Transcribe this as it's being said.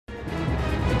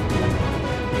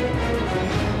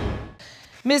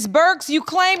Ms. Burks, you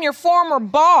claim your former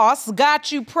boss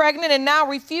got you pregnant and now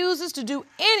refuses to do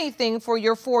anything for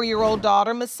your 4-year-old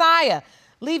daughter, Messiah,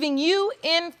 leaving you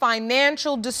in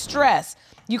financial distress.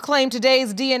 You claim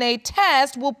today's DNA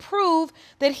test will prove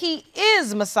that he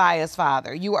is Messiah's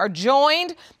father. You are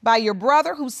joined by your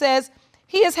brother, who says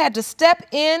he has had to step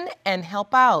in and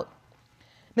help out.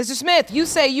 Mr. Smith, you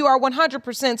say you are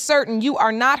 100% certain you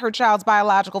are not her child's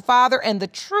biological father, and the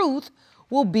truth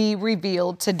will be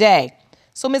revealed today.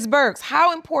 So, Ms. Burks,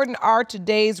 how important are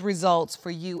today's results for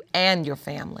you and your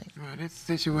family? Well, this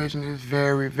situation is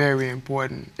very, very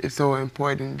important. It's so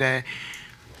important that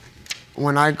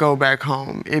when I go back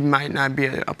home, it might not be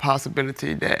a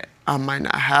possibility that I might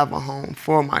not have a home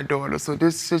for my daughter. So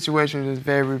this situation is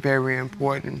very, very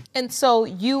important. And so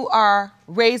you are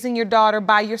raising your daughter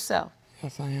by yourself?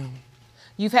 Yes, I am.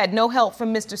 You've had no help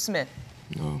from Mr. Smith?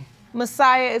 No.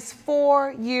 Messiah is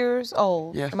 4 years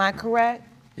old. Yes. Am I correct?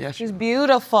 Yes. She's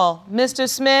beautiful. Mr.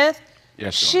 Smith?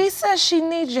 Yes, she says she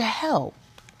needs your help.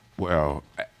 Well,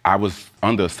 I was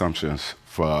under assumptions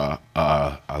for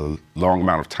a long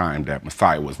amount of time that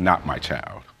Messiah was not my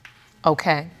child.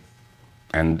 Okay.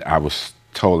 And I was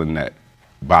told that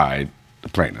by the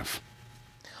plaintiff.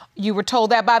 You were told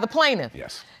that by the plaintiff?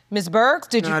 Yes. Ms. Burks,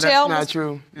 did you tell me? That's not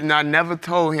true. And I never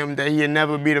told him that he'd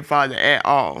never be the father at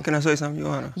all. Can I say something,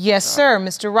 Your Honor? Yes, sir.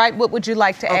 Mr. Wright, what would you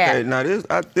like to add? Okay, now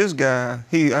this guy,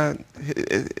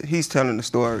 he's telling the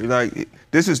story. Like,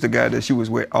 this is the guy that she was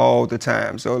with all the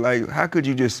time. So, like, how could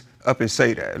you just up and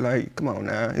say that? Like, come on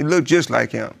now. It looked just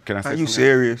like him. Can I say Are you something?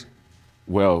 serious?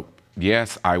 Well,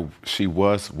 yes, she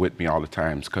was with me all the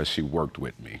time because she worked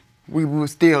with me. We were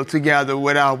still together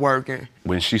without working.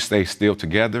 When she stays still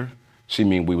together, she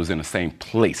mean we was in the same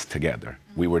place together.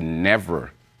 We were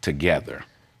never together.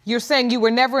 You're saying you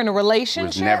were never in a We relationship?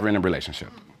 was never in a relationship.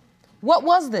 What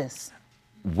was this?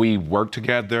 We worked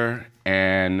together,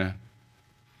 and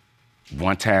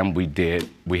one time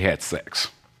we had sex.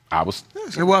 I was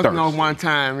It wasn't no thirsty. one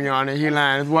time, Your Honor. He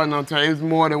lying. It wasn't no time. It was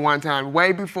more than one time.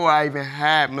 Way before I even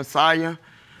had Messiah,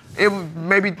 it was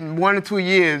maybe 1 or 2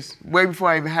 years, way before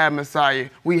I even had Messiah,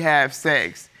 we had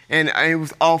sex. And it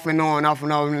was off and on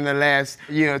in the last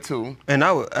year or two. And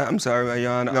I'm sorry,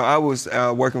 Your Honor. No, I was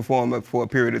working for him for a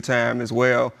period of time as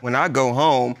well. When I go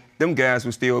home, them guys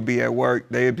would still be at work.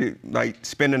 They'd be like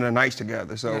spending the nights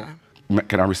together, so. Yeah.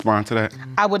 Can I respond to that?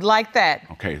 I would like that.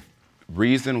 Okay.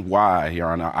 Reason why,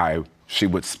 Your Honor, she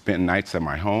would spend nights at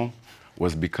my home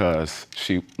was because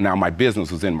now my business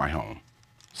was in my home.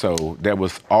 So there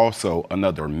was also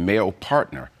another male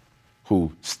partner who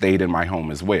stayed in my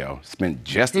home as well, spent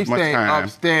just as much time. He stayed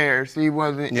upstairs. He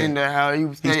wasn't in the house.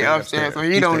 He stayed upstairs, so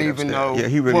he don't even know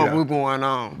what was going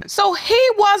on. So he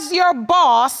was your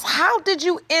boss. How did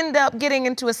you end up getting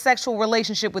into a sexual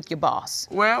relationship with your boss?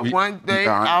 Well, one day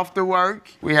after work,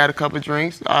 we had a couple of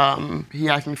drinks. He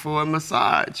asked me for a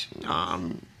massage.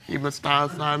 He was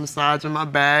massaging my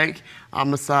back. I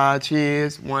massage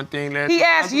his. One thing that he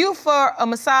asked you for a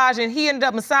massage, and he ended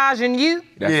up massaging you?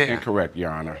 That's incorrect,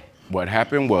 Your Honor. What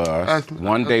happened was,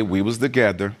 one day we was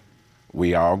together.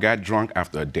 We all got drunk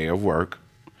after a day of work.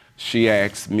 She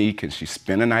asked me, can she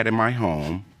spend a night in my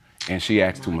home? And she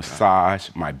asked to massage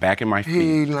my back and my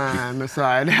feet. He lying,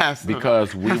 Messiah. That's a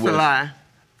lie.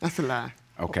 That's a lie.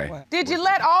 Okay. Did you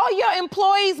let all your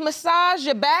employees massage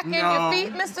your back and your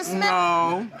feet, Mr. Smith?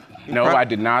 No. No, I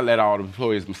did not let all the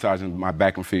employees massage my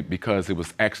back and feet because it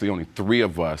was actually only 3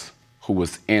 of us who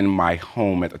was in my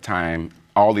home at the time.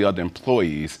 All the other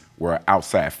employees were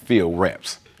outside field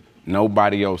reps.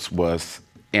 Nobody else was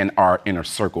in our inner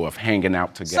circle of hanging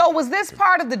out together. So was this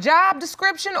part of the job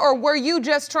description, or were you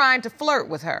just trying to flirt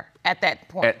with her at that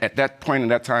point? At that point in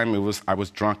that time, I was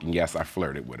drunk, and yes, I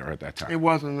flirted with her at that time. It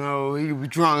wasn't he was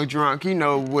drunk. He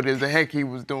know what the heck he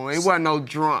was doing. It wasn't no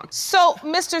drunk. So,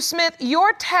 Mr. Smith,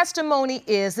 your testimony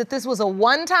is that this was a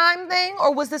one-time thing,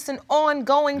 or was this an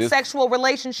ongoing sexual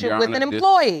relationship with an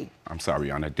employee? I'm sorry,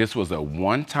 Your Honor. This was a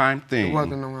one-time thing. It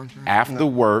wasn't a one-time. After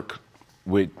work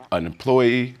with an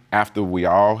employee, after we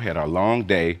all had a long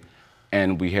day,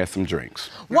 and we had some drinks.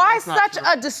 Why such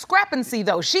a discrepancy,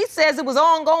 though? She says it was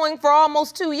ongoing for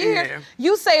almost 2 years. Yeah.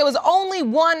 You say it was only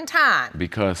one time.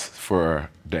 Because for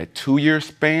that 2-year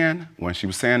span, when she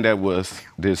was saying that was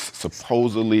this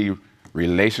supposedly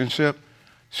relationship,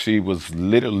 she was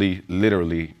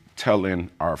literally telling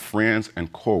our friends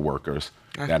and coworkers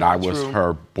that I was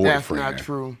her boyfriend. That's not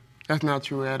true. That's not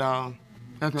true at all.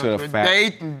 That's not true.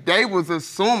 Fact. They was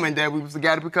assuming that we was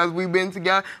together because we've been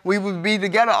together. We would be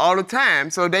together all the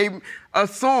time. So they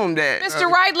assumed that. Mr.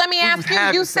 Wright, let me ask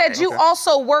you. You said you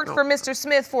also worked for Mr.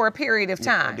 Smith for a period of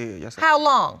time. I did, yes, sir. How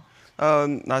long?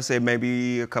 I say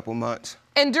maybe a couple months.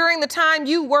 And during the time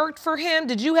you worked for him,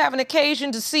 did you have an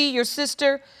occasion to see your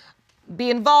sister be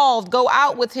involved, go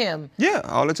out with him? Yeah,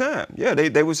 all the time. Yeah,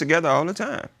 they was together all the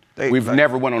time. We've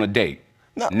never went on a date.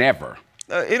 No. Never.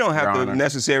 It don't have to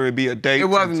necessarily be a date. It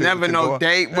wasn't never no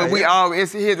date, but we all,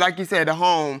 it's his, like you said, the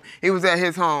home. It was at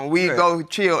his home. We go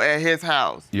chill at his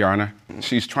house. Your Honor,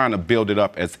 she's trying to build it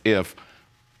up as if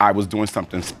I was doing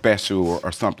something special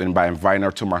or something by inviting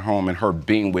her to my home and her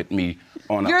being with me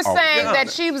on You're saying that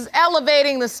she was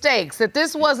elevating the stakes, that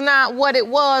this was not what it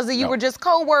was, that you were just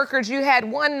co-workers, you had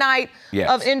one night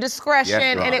of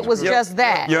indiscretion, and it was just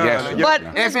that. But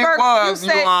if it Burks, was,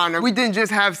 Your Honor, we didn't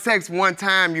just have sex one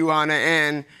time, Your Honor,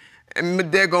 and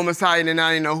there go Messiah, and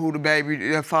I didn't know who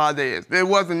their father is. It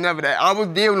wasn't never that. I was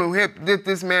dealing with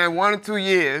this man 1 or 2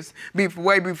 years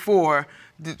way before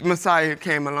Messiah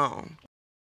came along.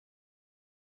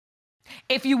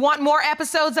 If you want more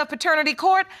episodes of Paternity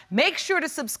Court, make sure to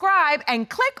subscribe and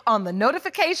click on the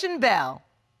notification bell.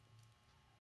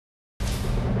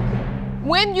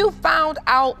 When you found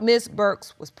out Miss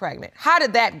Burks was pregnant, how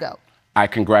did that go? I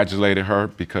congratulated her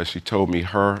because she told me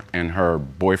her and her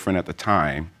boyfriend at the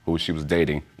time, who she was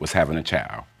dating, was having a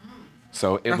child.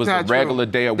 So it was a regular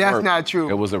day at work. That's not true.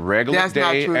 It was a regular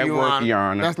day at work, Your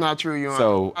Honor. That's not true, Your Honor.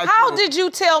 So how did you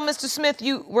tell Mr. Smith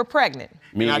you were pregnant?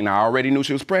 Meaning I already knew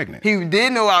she was pregnant. He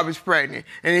did know I was pregnant,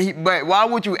 but why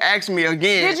would you ask me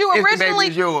again if the baby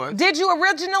was yours? Did you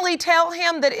originally tell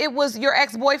him that it was your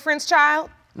ex-boyfriend's child?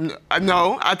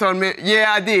 No, I told him,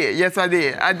 yeah, I did. Yes, I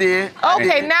did. I did.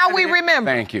 Okay, now we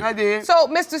remember. Thank you. I did. So,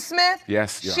 Mr. Smith,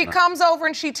 yes, Your she Honor. comes over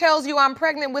and she tells you, I'm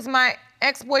pregnant with my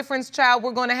ex-boyfriend's child.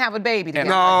 We're going to have a baby together.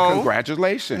 No.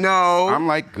 Congratulations. No. I'm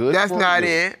like, good That's for not you.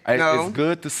 it. No. It's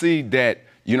good to see that,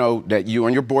 you know, that you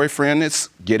and your boyfriend is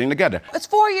getting together. It's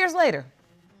 4 years later.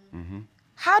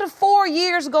 How did 4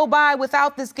 years go by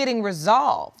without this getting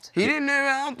resolved? He didn't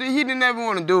ever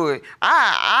want to do it.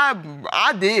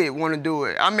 I did want to do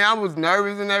it. I mean, I was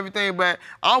nervous and everything, but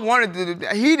I wanted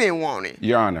to. He didn't want it.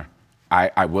 Your Honor,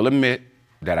 I will admit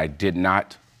that I did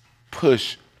not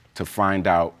push to find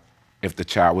out if the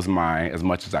child was mine as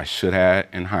much as I should have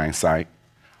in hindsight.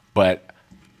 But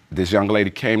this young lady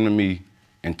came to me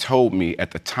and told me at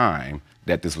the time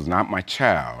that this was not my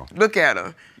child. Look at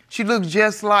her. She looks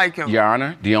just like him. Your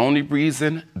Honor, the only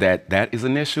reason that that is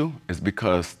an issue is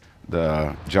because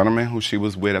the gentleman who she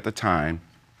was with at the time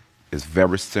is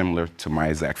very similar to my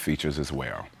exact features as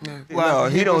well. Yeah. Well, no,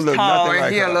 he don't look tall nothing and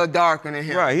like he her. a little darker than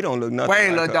him. Right, he don't look nothing Way like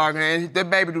a little her. darker than him. The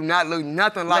baby do not look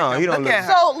nothing like No, him. he don't look.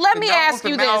 So let me The ask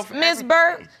nose, you the this, mouth, Ms. everything.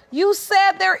 Burke, you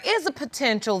said there is a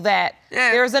potential that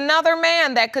there's another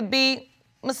man that could be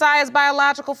Messiah's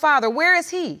biological father. Where is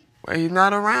he? Well, he's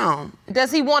not around.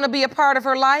 Does he want to be a part of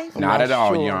her life? Not at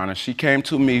all, Your Honor. She came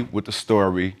to me with the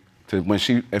story when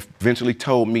she eventually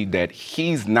told me that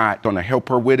he's not gonna help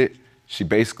her with it. She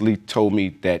basically told me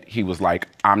that he was like,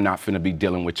 I'm not finna be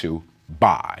dealing with you,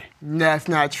 bye. That's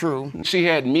not true. She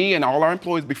had me and all our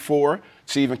employees before.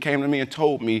 She even came to me and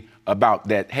told me about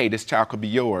that, hey, this child could be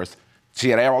yours. She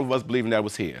had all of us believing that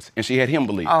was his, and she had him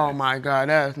believe Oh my God,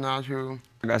 that's not true.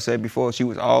 Like I said before, she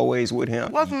was always with him.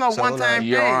 It wasn't no So, one-time thing.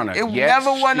 Your Honor, It yes,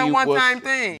 never was a she one-time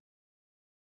thing.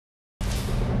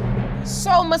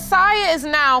 So Messiah is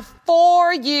now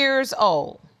 4 years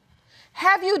old.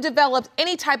 Have you developed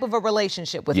any type of a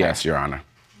relationship with her? Yes, Your Honor.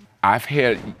 I've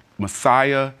had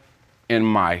Messiah in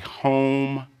my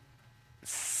home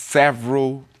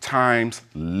several times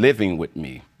living with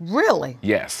me. Really?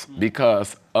 Yes,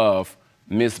 because of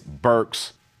Miss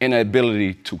Burks'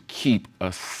 inability to keep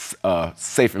a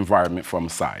safe environment for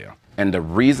Messiah. And the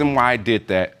reason why I did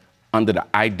that, under the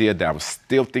idea that I was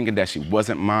still thinking that she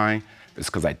wasn't mine, is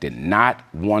because I did not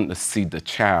want to see the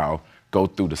child go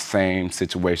through the same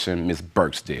situation Miss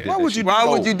Burks did. Why would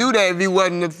you do that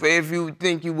if you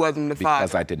think you wasn't the father?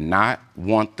 Because I did not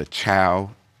want the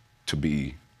child to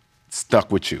be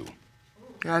stuck with you.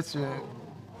 That's it.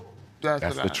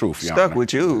 That's the truth, Your Stuck Honor.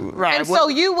 with you. Right. And so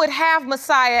you would have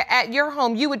Messiah at your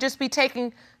home. You would just be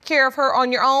taking care of her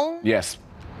on your own? Yes.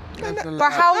 For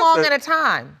how long at a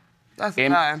time? That's a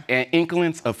lie. And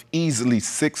inklings of easily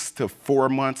 6 to 4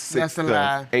 months, 6 That's a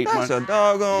lie. to 8 months. That's a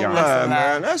doggone Your lie, Honor.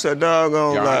 man. That's a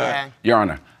doggone Your lie. Honor, Your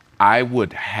Honor, I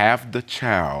would have the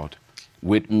child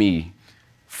with me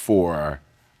for,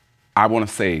 I want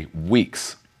to say,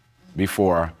 weeks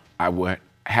before I would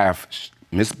have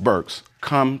Miss Burks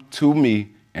come to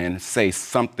me and say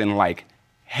something like,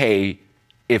 hey,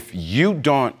 if you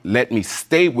don't let me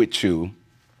stay with you,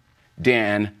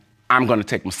 then I'm going to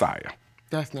take Messiah.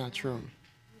 That's not true.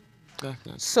 That's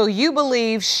not true. So you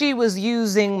believe she was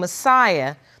using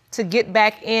Messiah to get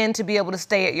back in to be able to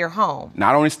stay at your home?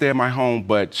 Not only stay at my home,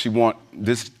 but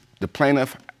the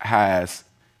plaintiff has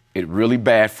it really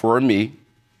bad for me,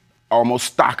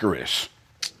 almost stalkerish.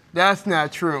 That's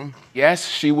not true. Yes,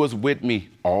 she was with me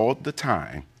all the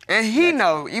time. And he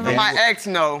know, even my ex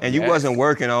know. And you wasn't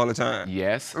working all the time.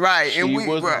 Yes. Right. She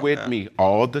was with me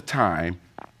all the time.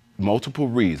 Multiple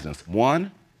reasons.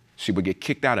 One, she would get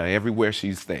kicked out of everywhere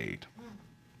she stayed.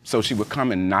 So she would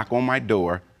come and knock on my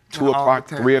door 2 o'clock,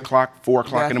 3 o'clock, 4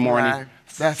 o'clock in the morning,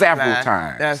 several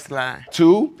times. That's a lie.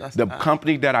 Two, the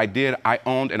company that I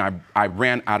owned and I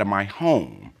ran out of my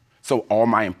home. So all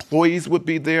my employees would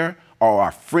be there, all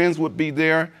our friends would be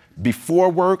there, before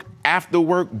work, after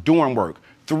work, during work.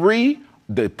 3,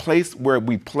 the place where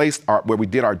we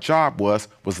did our job was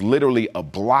literally a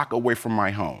block away from my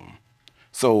home.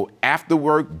 So after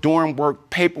work, during work,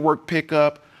 paperwork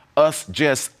pickup, us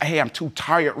just, hey, I'm too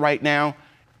tired right now,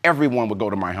 everyone would go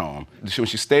to my home. When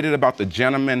she stated about the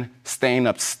gentleman staying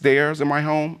upstairs in my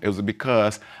home, it was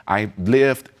because I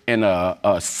lived in a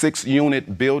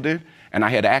 6-unit building and I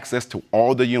had access to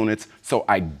all the units, so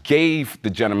I gave the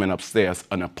gentleman upstairs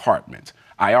an apartment.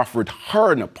 I offered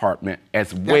her an apartment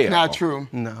as well. That's not true.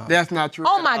 No. That's not true.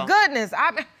 Oh my goodness.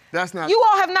 That's not You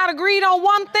all have not agreed on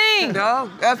one thing. No,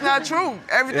 that's not true.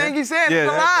 Everything he said is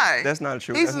a lie. That's not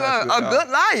true. He's a good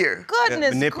liar.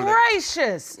 Goodness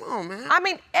gracious. Come on, man. I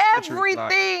mean,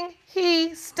 everything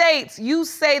he states, you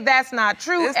say that's not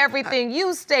true. Everything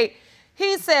you state,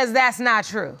 he says that's not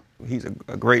true. He's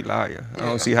a great liar. I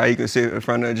don't see how he could sit in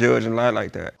front of a judge and lie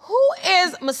like that. Who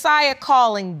is Messiah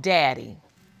calling daddy?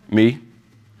 Me.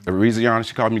 The reason, Your Honor,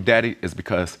 she called me daddy is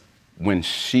because when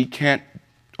she can't,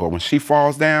 or when she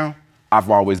falls down, I've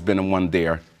always been the one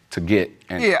there to get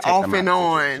and take off them and out.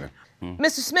 on.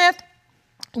 Mr. Smith,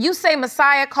 you say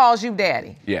Messiah calls you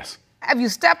daddy. Yes. Have you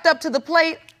stepped up to the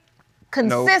plate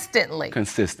consistently? No.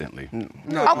 Consistently.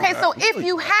 No. Okay, so if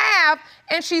you have,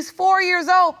 and she's 4 years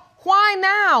old, why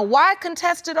now? Why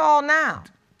contest it all now?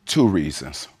 2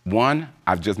 reasons. One,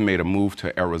 I've just made a move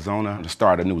to Arizona to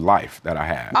start a new life that I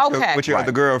have. Okay. With your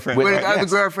other girlfriend. With his other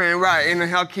girlfriend, right, and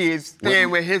her kids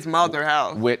staying with his mother's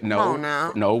house. Come on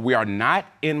now. No, we are not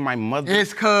in my mother's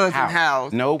His cousin's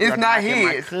house. No, it's not his. in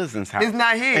my cousin's house. It's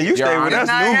not his. And you stay with us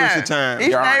numerous of times.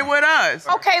 He stayed with us.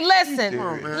 Okay,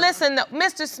 listen,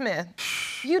 Mr. Smith,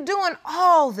 you doing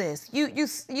all this. You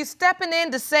stepping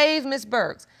in to save Miss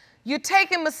Burks. You're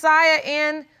taking Messiah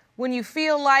in when you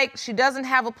feel like she doesn't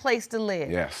have a place to live.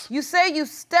 Yes. You say you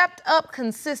stepped up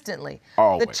consistently.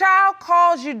 Always. The child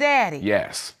calls you daddy.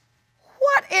 Yes.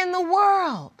 What in the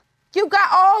world? You got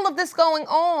all of this going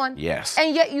on. Yes.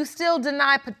 And yet you still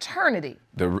deny paternity.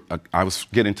 I was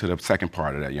getting to the second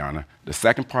part of that, Your Honor. The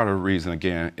second part of the reason,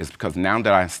 again, is because now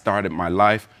that I started my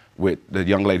life with the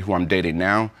young lady who I'm dating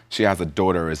now, she has a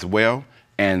daughter as well.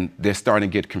 And they're starting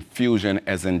to get confusion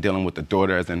as in dealing with the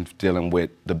daughter, as in dealing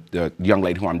with the young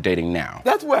lady who I'm dating now.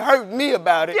 That's what hurt me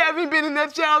about it. You haven't been in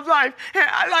that child's life.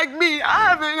 And like me, I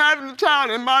haven't had a child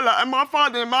in my life, and my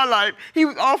father in my life, he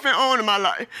was off and on in my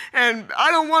life. And I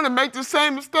don't want to make the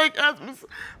same mistake as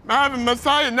having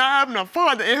Messiah not having a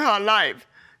father in her life.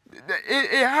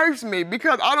 It hurts me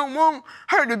because I don't want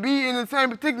her to be in the same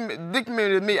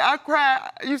predicament as me. I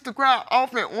used to cry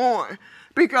off and on,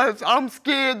 because I'm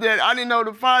scared that I didn't know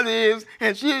who the father is,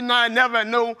 and she and I never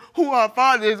know who her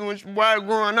father is while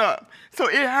growing up. So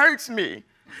it hurts me.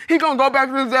 He gonna go back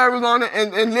to Arizona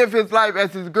and live his life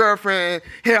as his girlfriend,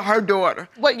 her daughter.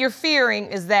 What you're fearing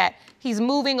is that he's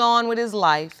moving on with his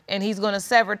life and he's gonna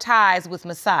sever ties with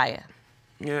Messiah.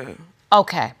 Yeah.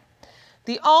 Okay.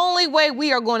 The only way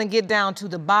we are gonna get down to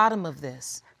the bottom of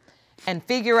this and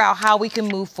figure out how we can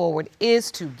move forward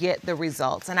is to get the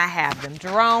results. And I have them.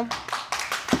 Jerome.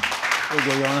 There you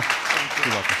go, Your Honor.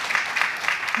 You're welcome.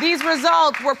 These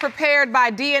results were prepared by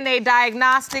DNA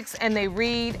Diagnostics, and they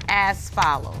read as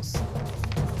follows.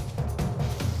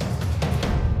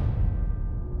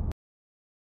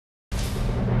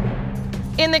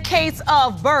 In the case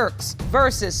of Burks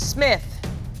versus Smith,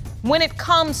 when it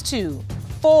comes to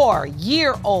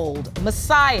 4-year-old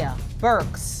Messiah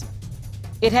Burks,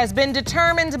 it has been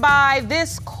determined by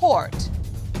this court,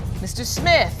 Mr.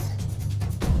 Smith,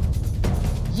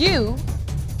 you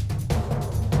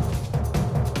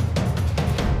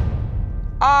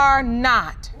are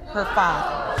not her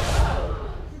father.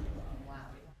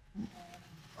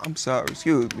 I'm sorry,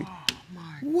 excuse me.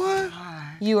 What?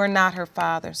 You are not her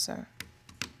father, sir.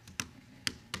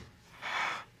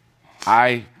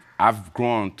 I've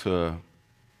grown to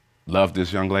love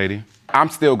this young lady. I'm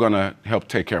still gonna help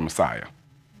take care of Messiah.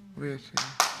 Where is she?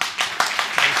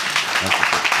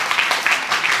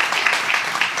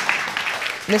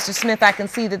 Mr. Smith, I can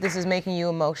see that this is making you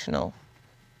emotional.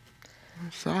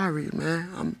 I'm sorry,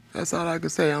 man. That's all I can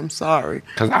say. I'm sorry.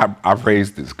 Because I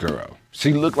raised this girl.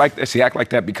 She looked like that. She act like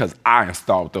that because I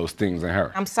installed those things in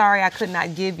her. I'm sorry I could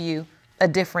not give you a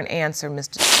different answer,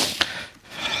 Mr. Smith.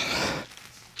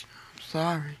 I'm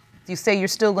sorry. You say you're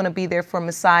still going to be there for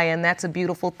Messiah, and that's a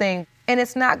beautiful thing. And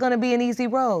it's not going to be an easy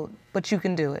road, but you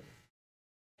can do it.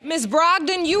 Ms.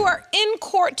 Brogden, you are in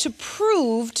court to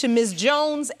prove to Ms.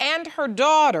 Jones and her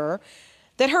daughter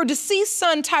that her deceased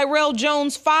son, Tyrell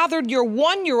Jones, fathered your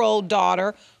 1-year-old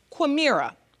daughter,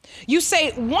 Quamira. You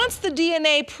say once the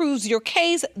DNA proves your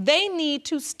case, they need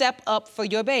to step up for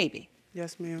your baby.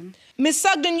 Yes, ma'am. Ms.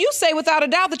 Sugden, you say without a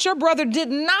doubt that your brother did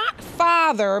not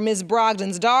father Ms.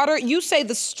 Brogden's daughter. You say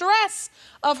the stress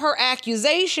of her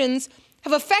accusations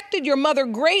have affected your mother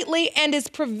greatly and is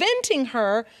preventing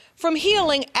her from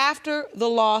healing after the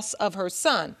loss of her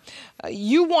son.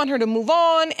 You want her to move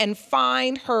on and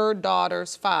find her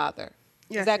daughter's father.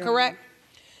 Yes, is that Your correct? Honor.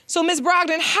 So, Ms.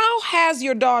 Brogden, how has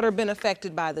your daughter been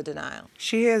affected by the denial?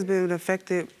 She has been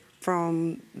affected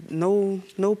from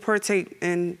no partake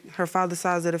in her father's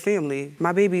side of the family.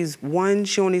 My baby's 1,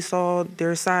 she only saw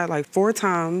their side like 4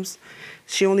 times.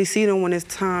 She only see them when it's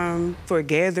time for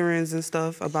gatherings and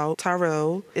stuff about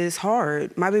Tyrell. It's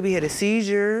hard. My baby had a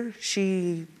seizure.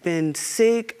 She been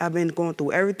sick. I've been going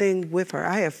through everything with her.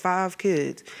 I have 5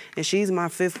 kids, and she's my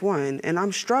 5th one, and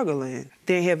I'm struggling.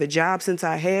 Didn't have a job since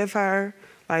I have her.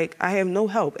 Like, I have no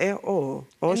help at all.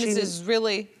 And this is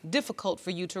really difficult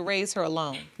for you to raise her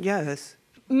alone. Yes.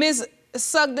 Ms.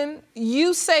 Sugden,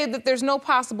 you say that there's no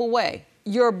possible way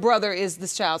your brother is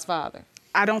this child's father.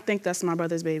 I don't think that's my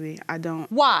brother's baby. I don't.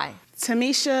 Why?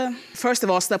 Tamisha, first of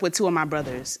all, slept with 2 of my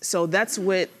brothers. So that's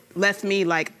what left me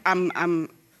like,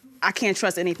 I can't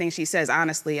trust anything she says,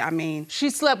 honestly. I mean. She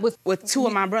slept with 2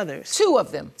 of my brothers. 2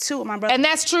 of them? 2 of my brothers. And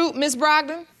that's true, Ms.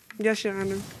 Brogden? Yes, Your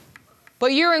Honor.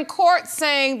 But you're in court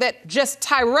saying that just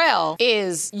Tyrell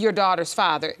is your daughter's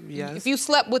father. Yes. If you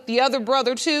slept with the other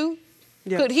brother too,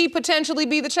 yes. Could he potentially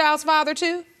be the child's father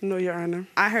too? No, Your Honor.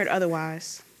 I heard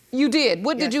otherwise. You did.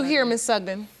 What did Yes, you I hear, did. Ms.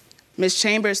 Sugden? Ms.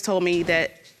 Chambers told me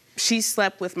that she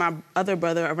slept with my other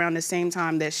brother around the same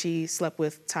time that she slept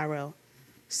with Tyrell.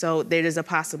 So there is a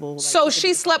possible. Like, so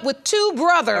she slept with 2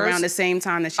 brothers around the same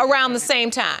time that she. Around the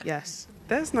same time. Yes.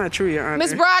 That's not true, Your Honor.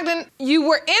 Ms. Brogden, you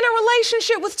were in a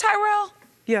relationship with Tyrell?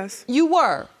 Yes. You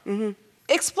were? Mm-hmm.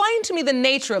 Explain to me the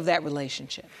nature of that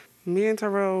relationship. Me and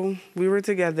Tyrell, we were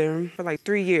together for like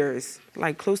 3 years.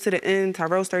 Like close to the end,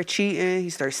 Tyrell started cheating. He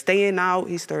started staying out.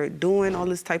 He started doing all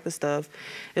this type of stuff.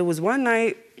 It was one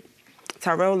night,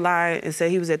 Tyrell lied and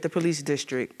said he was at the police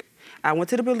district. I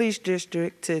went to the police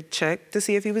district to check to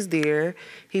see if he was there.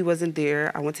 He wasn't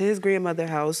there. I went to his grandmother's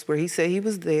house where he said he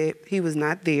was there. He was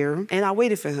not there. And I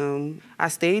waited for him. I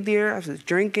stayed there. I was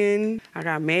drinking. I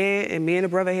got mad, and me and the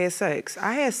brother had sex.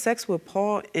 I had sex with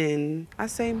Paul in, I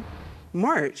say,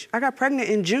 March. I got pregnant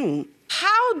in June.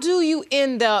 How do you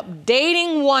end up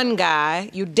dating one guy,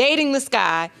 you're dating this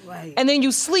guy, Right. and then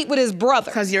you sleep with his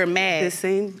brother? Because you're mad. The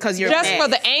same. Because you're Just mad. for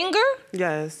the anger?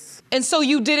 Yes. And so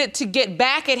you did it to get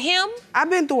back at him? I've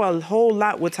been through a whole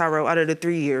lot with Tyrell out of the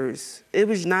 3 years. It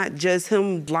was not just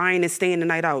him lying and staying the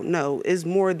night out. No, it's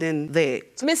more than that.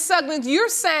 Ms. Sugden, you're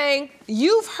saying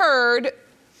you've heard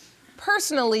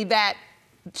personally that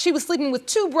she was sleeping with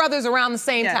 2 brothers around the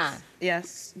same Yes. time.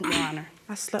 Yes, Your Honor.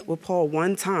 I slept with Paul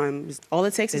one time. All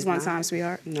it takes is It's one not- time,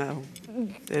 sweetheart. No.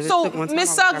 It So, took one time. Ms.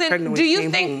 I got Sugden, pregnant do when he you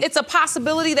came think home. it's a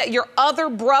possibility that your other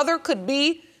brother could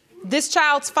be this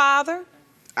child's father?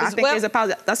 I as think well? there's a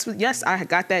possibility. That's what, yes, I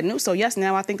got that news. So yes,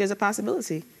 now I think there's a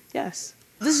possibility. Yes.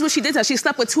 This is what she did to us. She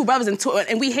slept with 2 brothers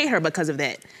and we hate her because of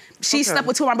that. She slept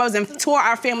with 2 of my brothers and tore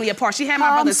our family apart. She had my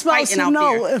How I'm brothers supposed fighting to out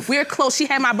know there. if- We're close. She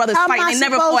had my brothers How am fighting. I They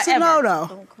never supposed fought to know, ever.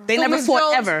 though? They So, never Ms. fought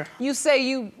Jones, ever. You say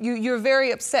you're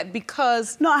very upset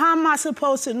because No, how am I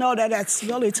supposed to know that that's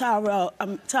really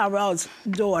Tyrell's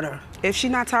daughter? If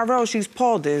she's not Tyrell, she's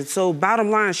Paulden. So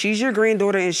bottom line, she's your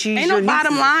granddaughter and she's Ain't your no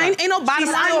bottom niece. line. Ain't no bottom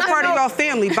She's line. still a part of Nothing.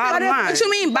 your family. Bottom line. What you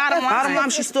mean bottom line? Bottom line,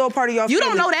 she's still a part of your You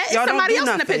family. don't know that. It's Y'all don't somebody do else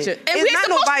in the nothing. picture. And It's we ain't not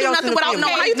supposed to nobody do else in nothing the without family.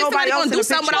 knowing. How you It's think somebody nobody else gonna in do the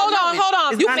something picture. without knowing? Hold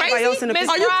on. You It's not crazy? nobody else in the Ms.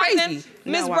 picture. Are you Brogden, crazy?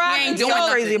 Ms. No, Brogden, We ain't so- doing I'm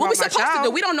nothing. crazy What we about my supposed to child.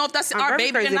 do? We don't know if that's I'm our very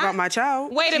baby crazy or not. about my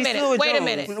child. Wait a She's minute, still wait a Jones.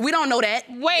 minute. We don't know that.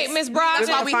 Wait, Ms. Brogden, That's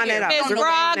why we find here. that out. Ms. We're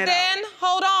gonna find that Brogden,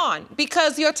 hold on,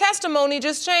 because your testimony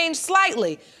just changed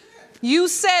slightly. You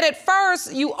said at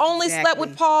first you only slept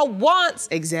with Paul once.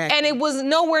 Exactly. And it was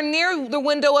nowhere near the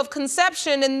window of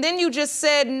conception. And then you just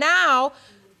said now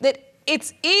that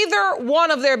it's either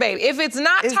one of their babies. If it's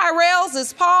not Tyrell's,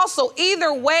 it's Paul. So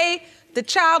either way, the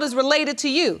child is related to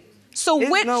you. So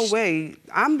There's no way.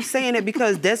 I'm saying it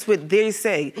because that's what they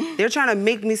say. They're trying to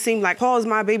make me seem like Paul's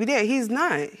my baby dad. He's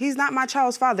not. He's not my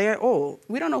child's father at all.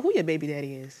 We don't know who your baby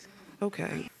daddy is.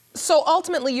 Okay. So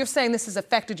ultimately, you're saying this has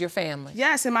affected your family?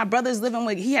 Yes, and my brother's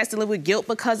he has to live with guilt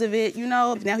because of it, you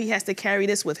know? Now he has to carry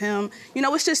this with him. You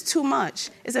know, it's just too much.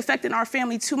 It's affecting our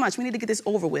family too much. We need to get this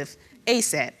over with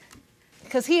ASAP.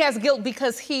 Because he has guilt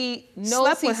because he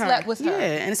knows he slept with her.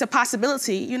 Yeah, and it's a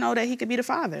possibility, you know, that he could be the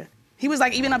father. He was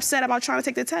like even upset about trying to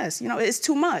take the test. You know, it's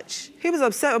too much. He was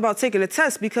upset about taking the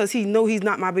test because he know he's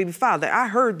not my baby father. I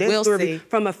heard that story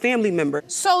from a family member.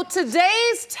 So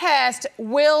today's test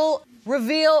will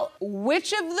reveal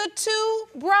which of the two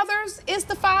brothers is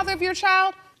the father of your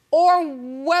child, or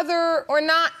whether or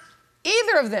not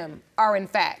either of them are in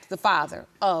fact the father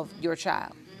of your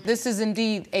child. This is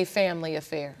indeed a family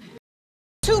affair.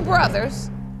 Two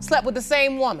brothers slept with the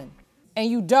same woman,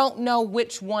 and you don't know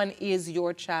which one is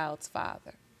your child's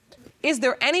father. Is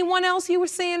there anyone else you were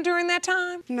seeing during that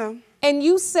time? No. And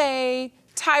you say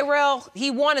Tyrell, he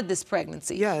wanted this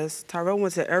pregnancy. Yes, Tyrell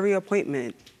went to every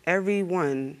appointment, every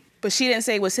one. But she didn't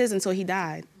say it was his until he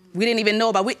died. We didn't even know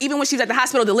about it. Even when she was at the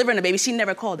hospital delivering the baby, she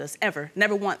never called us, ever,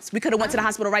 never once. We could have went to the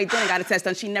hospital right then and got a test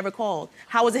done. She never called.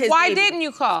 How was it his baby? Why didn't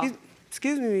you call?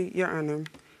 Excuse me, Your Honor.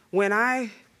 When I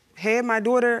had my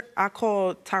daughter, I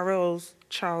called Tyrell's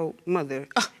child mother.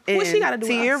 What she got to do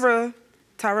with us?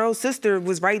 Tyrell's sister,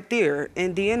 was right there,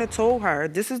 and Deanna told her,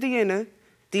 this is Deanna.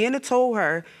 Deanna told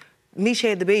her, Mish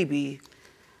had the baby.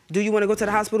 Do you want to go to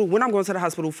the hospital? When I'm going to the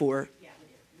hospital for?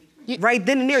 Right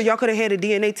then and there, y'all could have had a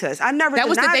DNA test. I never denied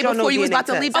y'all no DNA test. That was the day before you was about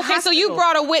to leave the hospital. Okay, so you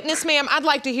brought a witness, ma'am. I'd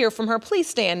like to hear from her. Please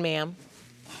stand, ma'am.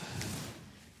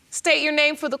 State your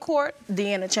name for the court.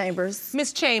 Deanna Chambers.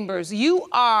 Miss Chambers, you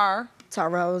are?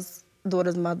 Tyrell's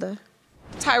daughter's mother.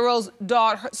 Tyrell's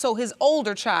daughter, so his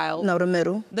older child? No, the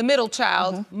middle. The middle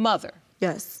child's mother?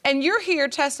 Yes. And you're here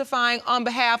testifying on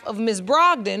behalf of Ms.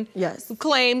 Brogden, yes, who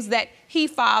claims that he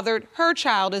fathered her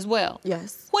child as well.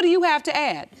 Yes. What do you have to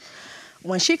add?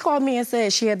 When she called me and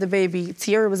said she had the baby,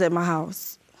 Tiara was at my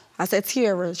house. I said,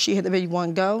 Tiara, she had the baby,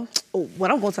 one go. Oh, what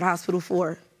I'm going to the hospital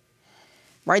for?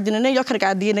 Right then and there, y'all could have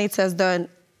got a DNA test done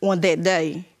on that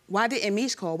day. Why didn't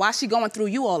Mish call? Why is she going through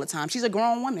you all the time? She's a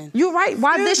grown woman. You're right.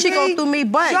 Why did she go through me?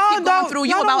 But y'all going through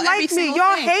you about every single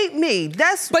Y'all thing. hate me.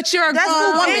 But you're a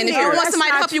grown woman. If you want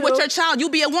somebody to help you with your child, you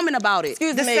be a woman about it.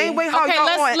 The same way how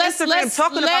y'all on Instagram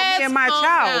talking about me and my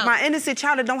child, my innocent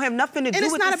child that don't have nothing to do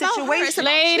with the situation.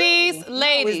 Ladies,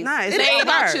 ladies, it is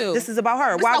about you. This is about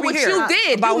her. Why we here? What you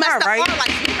did. About you messed her, up right? our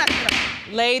life. You messed it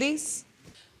up. Ladies,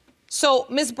 so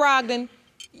Ms. Brogden,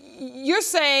 you're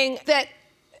saying that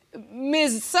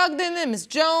Ms. Sugden and Ms.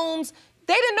 Jones,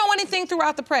 they didn't know anything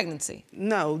throughout the pregnancy?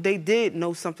 No, they did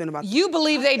know something about You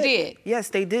believe they did? Yes,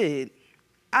 they did.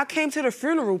 I came to the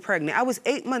funeral pregnant. I was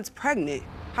 8 months pregnant.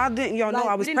 How didn't y'all know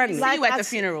I was pregnant? I didn't see you at the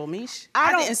funeral, Mish.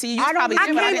 I didn't see you. I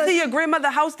came to your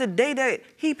grandmother's house the day that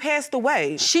he passed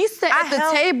away. She sat at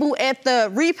the table at the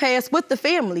repast with the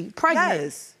family, pregnant.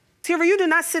 Yes. Tira, you did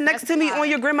not sit next to me on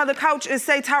your grandmother's couch and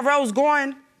say, Tyrell's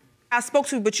gone. I spoke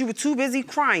to you, but you were too busy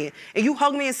crying. And you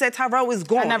hugged me and said, Tyrell is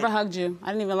gone. I never hugged you. I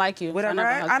didn't even like you. Whatever.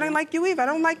 I didn't like you either. I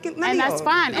don't like it. And that's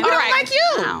fine. And we don't like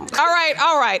you. No.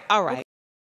 All right.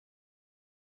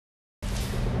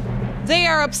 They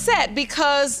are upset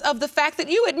because of the fact that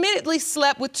you admittedly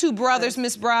slept with two brothers,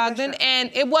 Miss Brogden,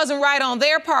 and it wasn't right on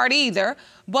their part either,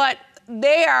 but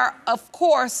they are, of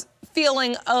course,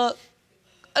 feeling a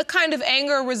kind of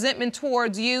anger or resentment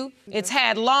towards you. It's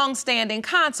had long-standing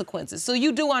consequences, so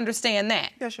you do understand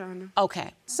that? Yes, Your Honor.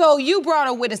 Okay. So you brought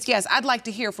a witness. Yes, I'd like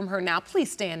to hear from her now. Please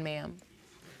stand, ma'am.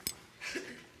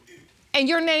 And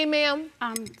your name, ma'am?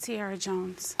 Tiara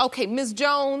Jones. Okay, Ms.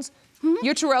 Jones,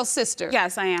 you're Terrell's sister.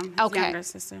 Yes, I am. His younger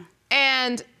sister.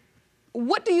 And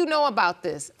what do you know about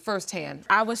this firsthand?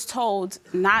 I was told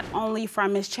not only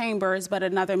from Ms. Chambers, but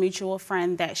another mutual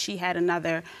friend that she had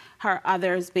her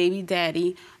other's baby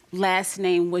daddy, last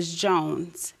name was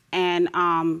Jones. And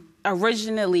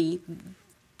originally,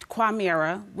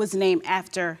 Quamira was named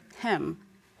after him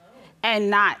and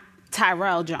not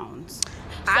Tyrell Jones.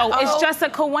 So it's just a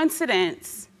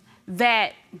coincidence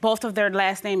that both of their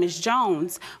last name is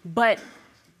Jones, but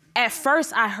at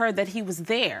first I heard that he was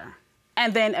there.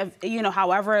 And then, you know,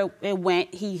 however it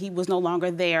went, he was no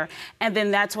longer there. And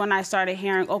then that's when I started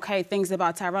hearing, okay, things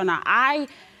about Tyrell. Now, I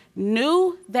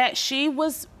knew that she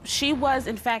was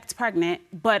in fact pregnant,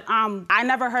 but I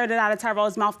never heard it out of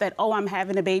Tyrell's mouth that, oh, I'm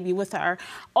having a baby with her.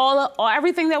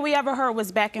 Everything that we ever heard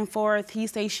was back and forth, he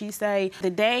say, she say.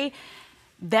 The day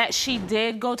that she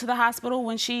did go to the hospital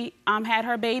when she had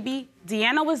her baby,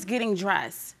 Deanna was getting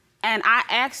dressed. And I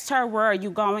asked her, where are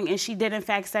you going? And she did, in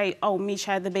fact, say, oh, Meech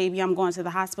had the baby. I'm going to the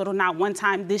hospital. Not one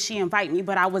time did she invite me,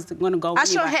 but I was going to go I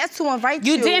sure had to invite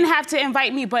you. You didn't have to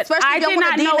invite me, but Especially I did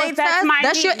not know if that's my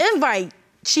That's your invite.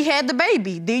 She had the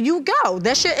baby. There you go.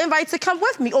 That's your invite to come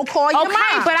with me or call your mom.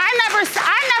 Okay, but I never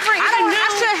even knew. I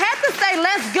should have to say,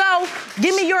 let's go.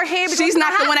 Give me your hair. She's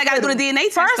not the one that got to do the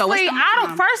DNA test.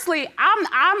 Firstly,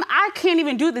 I can't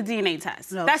even do the DNA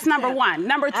test. No, that's number one.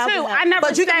 Number two, I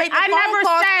never said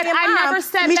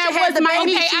that was my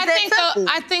niece. Okay,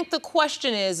 I think the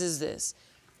question is this.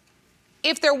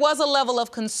 If there was a level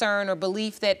of concern or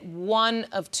belief that one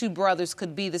of two brothers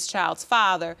could be this child's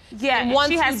father, and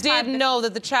once you did know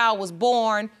that the child was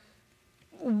born,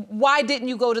 why didn't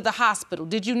you go to the hospital?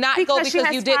 Did you not go because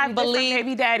you didn't believe?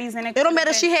 Baby daddies, and it don't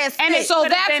matter. She has, and so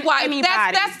that's why.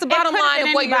 That's the bottom line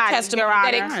of what your testimony,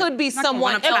 that it could be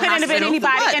someone else. It couldn't have been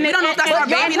anybody. And we don't know if that's our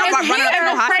baby.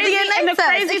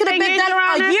 It could have been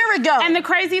done a year ago. And the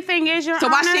crazy thing is, Your Honor. So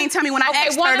why she ain't tell me when I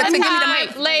asked her to give me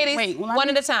the ladies? Wait, one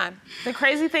at a time. The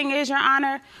crazy thing is, Your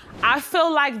Honor, I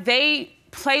feel like they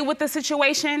play with the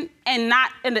situation and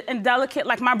not in delicate,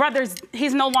 like my brother's,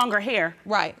 he's no longer here.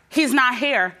 Right. He's not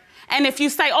here. And if you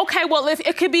say, okay, well, if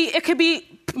it could be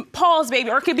Paul's baby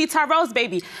or it could be Tyrell's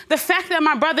baby, the fact that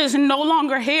my brother's no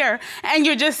longer here and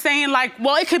you're just saying like,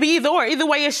 well, it could be either or, either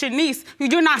way it's your niece.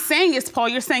 You're not saying it's Paul,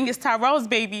 you're saying it's Tyrell's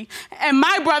baby. And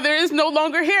my brother is no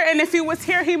longer here. And if he was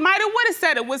here, he might have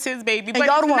said it was his baby, but he's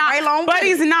not. But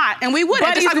he's not. And we would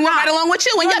have just went right along with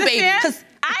you and your baby.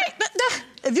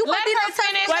 If you let her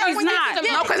finish, but he's not.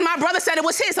 No, because my brother said it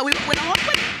was his, so we went along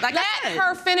with it. Let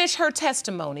her finish her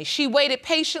testimony. She waited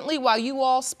patiently while you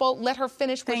all spoke. Let her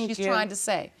finish what she's trying to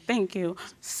say. Thank you.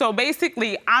 So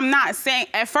basically, I'm not saying,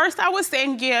 at first I was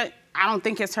saying, yeah, I don't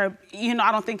think it's her,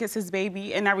 I don't think it's his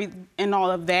baby and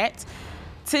all of that.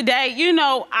 Today,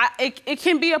 it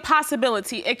can be a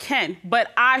possibility, it can,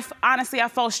 but honestly, I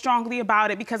felt strongly about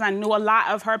it because I knew a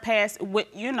lot of her past,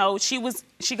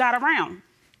 she got around.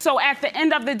 So at the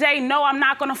end of the day, no, I'm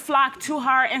not gonna flock to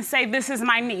her and say, this is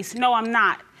my niece. No, I'm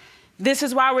not. This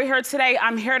is why we're here today.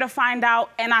 I'm here to find out,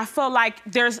 and I feel like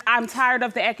I'm tired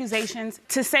of the accusations.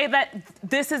 To say that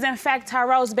this is in fact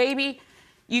Tyrell's baby,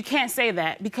 you can't say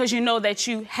that because you know that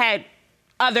you had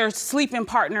other sleeping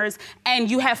partners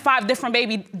and you have 5 different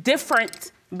baby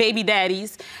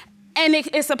daddies. And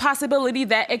it's a possibility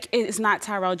that it is not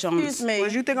Tyrell Jones. Excuse me.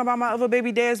 Was you thinking about my other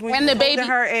baby dads when the you baby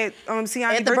her at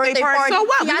Sienna's birthday party? So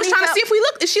what? We was trying to see if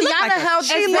she looked like her.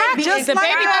 She looked just the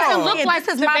baby doesn't look like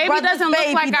the baby doesn't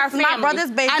look like our family. My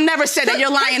brother's baby. I never said that.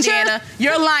 You're lying, Deanna.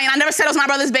 You're lying. I never said it was my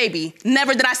brother's baby.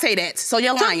 Never did I say that. So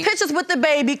you're lying. Took pictures with the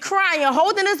baby, crying,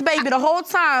 holding this baby the whole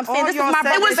time, saying this is my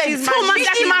brother's baby. It was 2 months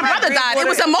after my brother died. It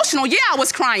was emotional. Yeah, I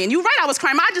was crying. You're right, I was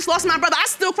crying. I just lost my brother. I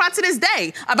still cry to this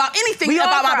day about anything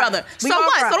about my brother. So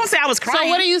what? Don't say I was crying. So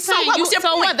what are you saying?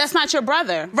 So what? That's not your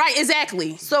brother. Right,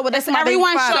 exactly. So that's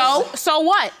everyone so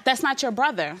what? That's not your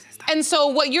brother. And so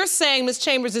what you're saying, Ms.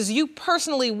 Chambers, is you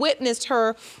personally witnessed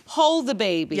her hold the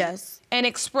baby. Yes. And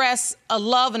express a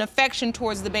love and affection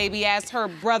towards the baby as her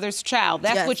brother's child.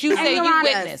 That's what you say you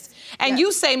witnessed. And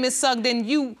you say, Ms. Sugden,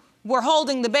 you were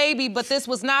holding the baby, but this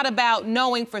was not about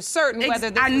knowing for certain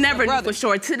whether this was I never your knew for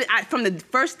sure. From the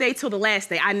first day till the last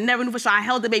day, I never knew for sure. I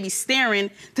held the baby staring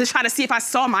to try to see if I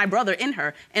saw my brother in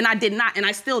her, and I did not, and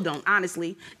I still don't,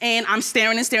 honestly. And I'm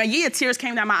staring and staring. Yeah, tears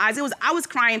came down my eyes. I was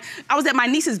crying. I was at my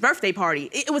niece's birthday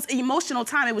party. It was an emotional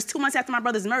time. It was 2 months after my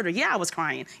brother's murder. Yeah, I was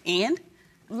crying. And?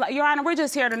 Your Honor, we're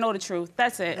just here to know the truth.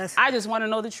 That's it. I just want to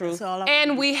know the truth.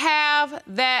 And we have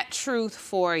that truth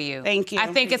for you. Thank you. I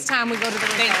think it's time we go to the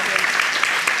results.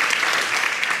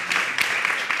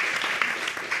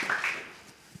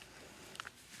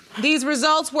 These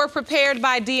results were prepared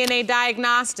by DNA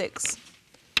Diagnostics,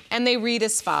 and they read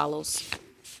as follows.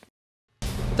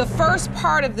 The first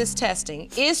part of this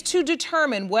testing is to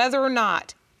determine whether or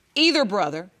not either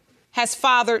brother has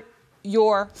fathered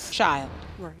your child.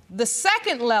 Right. The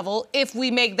second level, if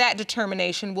we make that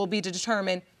determination, will be to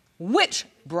determine which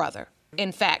brother,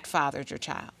 in fact, fathered your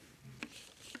child.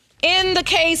 In the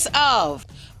case of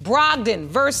Brogden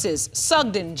versus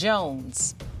Sugden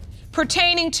Jones,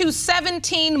 pertaining to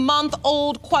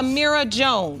 17-month-old Quamira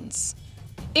Jones,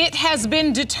 it has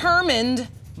been determined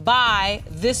by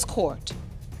this court.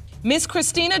 Miss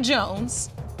Christina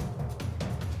Jones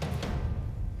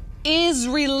is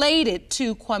related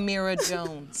to Quamira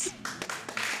Jones.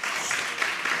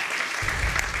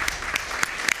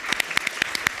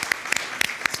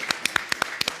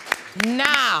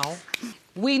 Now,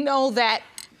 we know that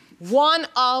one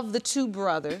of the two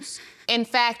brothers, in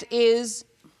fact, is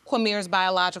Quamira's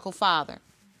biological father.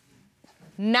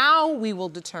 Now we will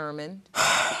determine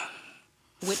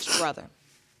Which brother?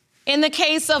 In the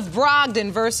case of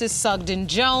Brogden versus Sugden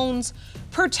Jones,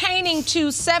 pertaining to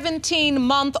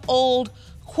 17-month-old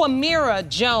Quamira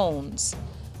Jones,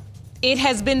 it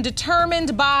has been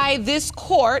determined by this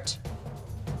court,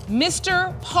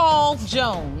 Mr. Paul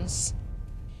Jones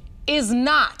is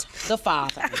not the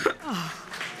father.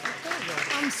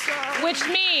 I'm sorry. Which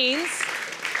means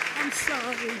I'm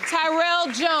sorry.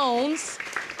 Tyrell Jones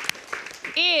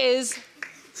is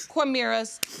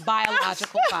Quamira's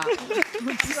biological father.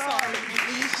 I'm sorry.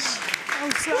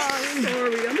 I'm sorry.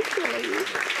 I'm sorry.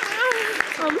 I'm sorry.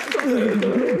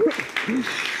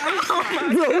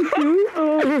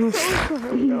 I'm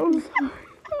so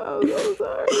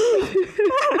sorry.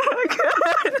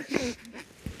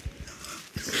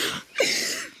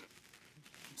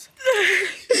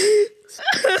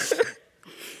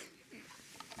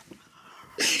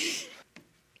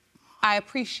 I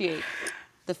appreciate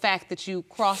the fact that you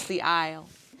crossed the aisle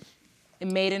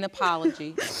and made an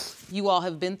apology. You all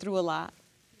have been through a lot.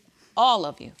 All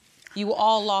of you. You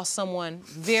all lost someone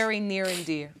very near and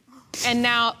dear. And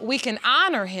now we can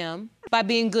honor him by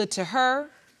being good to her,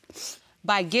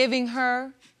 by giving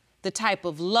her the type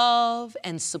of love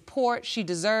and support she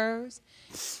deserves,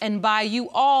 and by you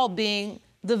all being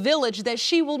the village that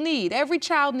she will need. Every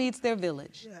child needs their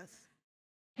village. Yes.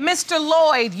 Mr.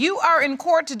 Lloyd, you are in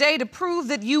court today to prove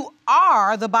that you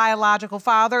are the biological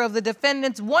father of the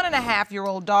defendant's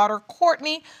 1.5-year-old daughter,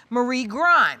 Courtney Marie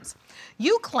Grimes.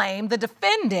 You claim the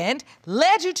defendant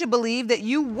led you to believe that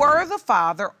you were the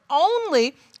father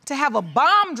only to have a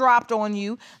bomb dropped on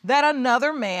you that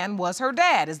another man was her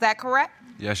dad. Is that correct?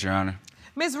 Yes, Your Honor.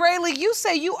 Ms. Railey, you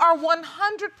say you are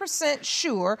 100%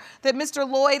 sure that Mr.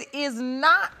 Lloyd is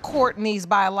not Courtney's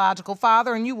biological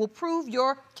father, and you will prove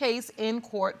your case in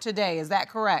court today. Is that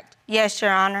correct? Yes,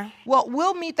 Your Honor. Well,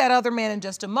 we'll meet that other man in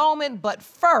just a moment, but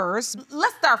first,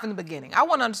 let's start from the beginning. I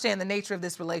want to understand the nature of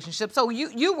this relationship. So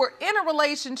you were in a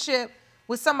relationship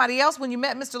with somebody else when you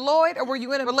met Mr. Lloyd, or were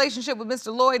you in a relationship with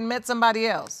Mr. Lloyd and met somebody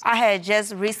else? I had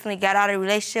just recently got out of a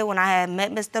relationship when I had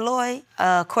met Mr. Lloyd.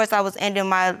 Of course, I was ending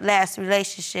my last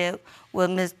relationship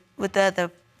with the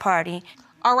other party.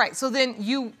 All right, so then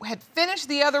you had finished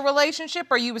the other relationship,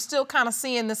 or you were still kind of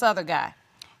seeing this other guy?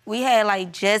 We had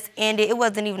like just ended. It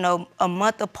wasn't even a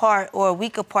month apart or a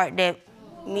week apart that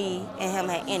me and him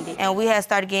had ended. And we had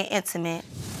started getting intimate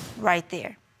right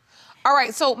there. All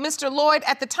right, so Mr. Lloyd,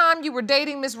 at the time you were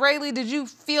dating Ms. Railey, did you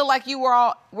feel like you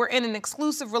were in an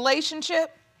exclusive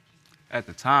relationship? At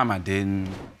the time, I didn't.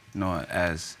 You know,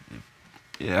 as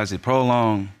it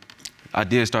prolonged, I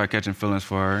did start catching feelings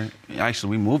for her.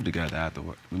 Actually, we moved together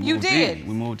afterward. You did?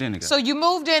 We moved in together. So you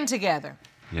moved in together?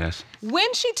 Yes.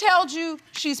 When she tells you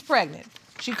she's pregnant,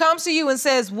 she comes to you and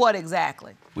says what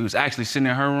exactly? We was actually sitting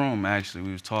in her room, actually.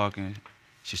 We was talking.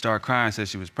 She started crying, said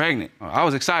she was pregnant. I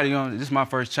was excited, you know, this is my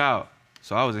first child.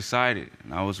 So I was excited,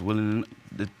 and I was willing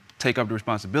to take up the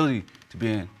responsibility to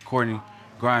be in Courtney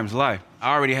Grimes' life.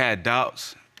 I already had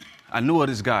doubts. I knew of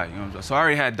this guy, you know, so I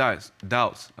already had doubts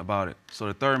about it. So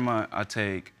the third month, I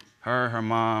take her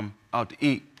mom out to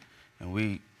eat, and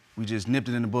we just nipped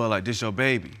it in the bud like, this your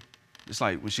baby. It's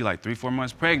like, was she like 3-4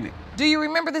 months pregnant? Do you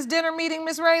remember this dinner meeting,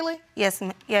 Ms. Railey? Yes,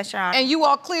 yes, Your Honor. And you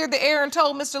all cleared the air and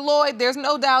told Mr. Lloyd, there's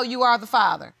no doubt you are the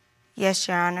father? Yes,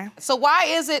 Your Honor. So why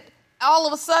is it all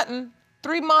of a sudden,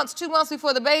 2 months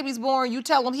before the baby's born, you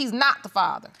tell him he's not the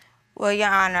father? Well, Your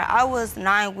Honor, I was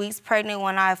 9 weeks pregnant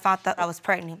when I found out I was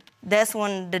pregnant. That's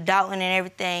when the doubting and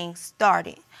everything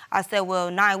started. I said,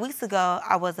 well, 9 weeks ago,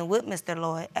 I wasn't with Mr.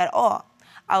 Lloyd at all.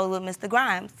 I was with Mr.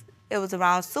 Grimes. It was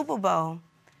around Super Bowl,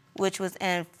 which was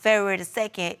in February the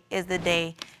 2nd, is the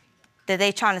day that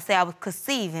they trying to say I was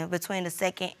conceiving between the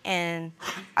 2nd and,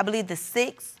 I believe, the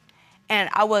 6th. And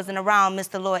I wasn't around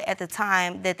Mr. Lloyd at the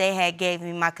time that they had gave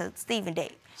me my conceiving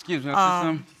date. Excuse me,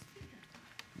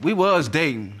 we was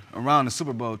dating around the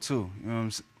Super Bowl, too. You know what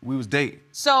I'm saying? We was dating.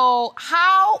 So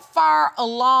how far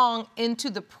along into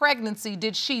the pregnancy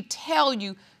did she tell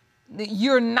you that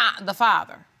you're not the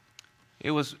father?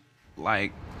 It was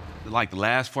like the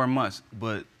last 4 months,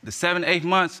 but the 7, 8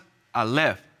 months, I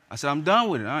left. I said, I'm done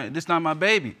with it. This not my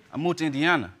baby. I moved to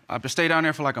Indiana. I stayed down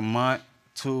there for like a month,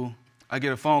 2. I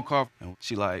get a phone call, and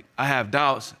she like, I have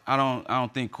doubts. I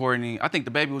don't think Courtney, I think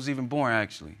the baby was even born,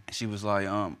 actually. She was like,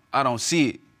 I don't see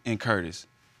it in Curtis.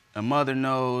 A mother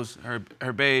knows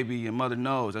her baby, a mother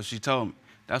knows. That's what she told me.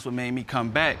 That's what made me come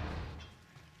back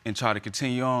and try to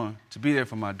continue on to be there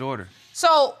for my daughter.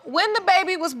 So when the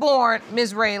baby was born,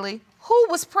 Ms. Railey, who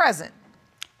was present?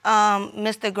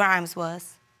 Mr. Grimes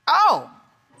was. Oh,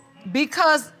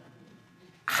 because...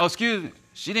 Oh, excuse me.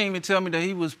 She didn't even tell me that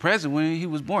he was present when he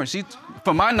was born. She,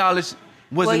 from my knowledge,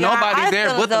 wasn't nobody there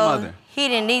but the mother. he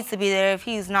didn't need to be there if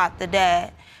he's not the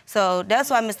dad. So that's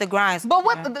why Mr. Grimes. But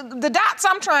what the dots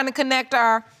I'm trying to connect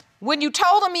are, when you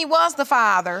told him he was the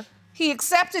father, he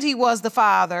accepted he was the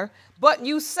father, but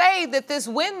you say that this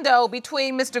window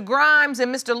between Mr. Grimes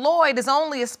and Mr. Lloyd is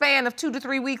only a span of 2 to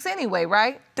 3 weeks anyway,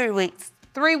 right? 3 weeks.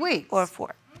 3 weeks? Or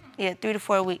 4. Yeah, 3 to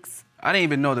 4 weeks. I didn't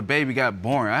even know the baby got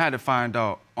born. I had to find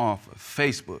out off of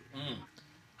Facebook.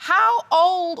 How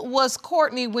old was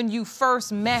Courtney when you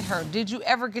first met her? Did you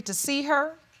ever get to see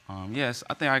her? Yes,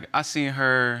 I think I seen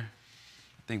her,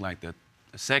 I think like the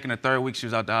second or third week she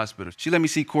was out the hospital. She let me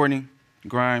see Courtney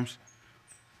Grimes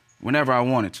whenever I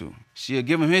wanted to. She'd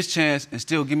give him his chance and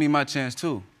still give me my chance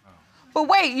too. But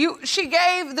wait, she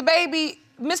gave the baby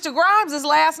Mr. Grimes' his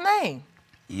last name.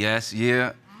 Yes,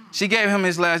 yeah. She gave him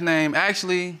his last name.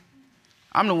 Actually,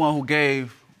 I'm the one who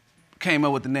came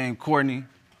up with the name Courtney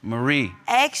Marie.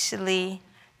 Actually,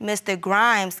 Mr.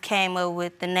 Grimes came up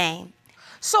with the name.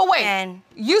 So wait,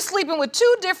 you sleeping with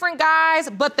 2 different guys,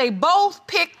 but they both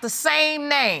picked the same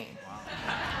name.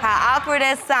 How awkward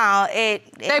that sound.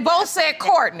 They both said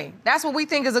Courtney. That's what we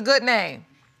think is a good name.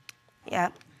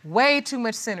 Yep. Way too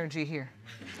much synergy here.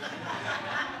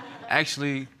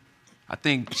 Actually, I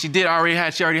think she already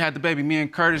had the baby. Me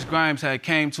and Curtis Grimes had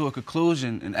came to a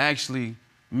conclusion and actually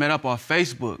met up on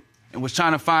Facebook and was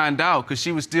trying to find out because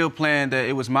she was still playing that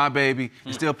it was my baby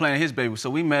and still playing his baby. So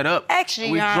we met up.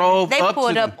 Actually, we drove they up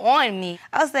pulled to up on me.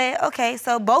 I was like, okay,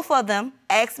 so both of them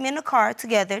asked me in the car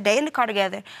together. They in the car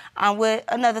together. I'm with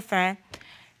another friend.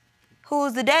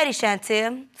 Who's the daddy,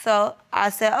 Chantel? So I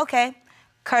said, okay,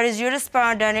 Curtis, you're the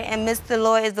sperm donor, and Mr.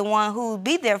 Lloyd is the one who'll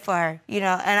be there for her, you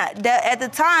know. And at the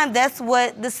time, that's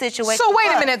what the situation was. So wait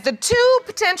a minute, the 2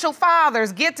 potential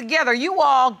fathers get together, you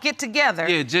all get together.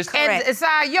 Yeah, just... And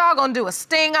decide y'all gonna do a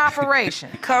sting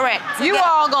operation. Correct. You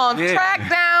all gonna track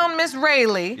down Miss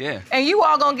Railey. Yeah. And you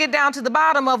all gonna get down to the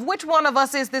bottom of which one of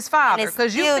us is this father,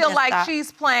 because you feel like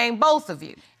she's playing both of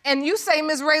you. And you say,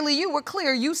 Ms. Railey, you were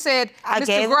clear. You said,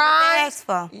 Mr. Grimes,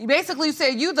 basically you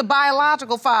said you the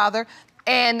biological father,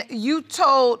 and you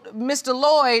told Mr.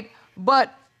 Lloyd,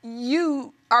 but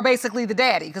you are basically the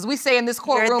daddy. Because we say in this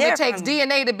courtroom it takes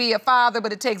DNA to be a father,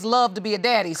 but it takes love to be a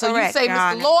daddy. So you say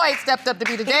Mr. Lloyd stepped up to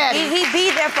be the daddy. He be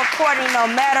there for Courtney no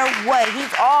matter what.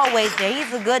 He's always there.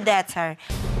 He's a good dad to her.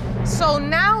 So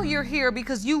now you're here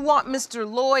because you want Mr.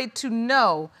 Lloyd to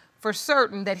know for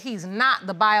certain that he's not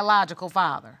the biological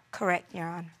father. Correct, Your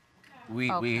Honor.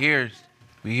 We here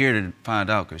to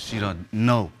find out because she don't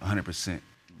know 100%.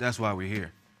 That's why we're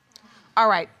here. All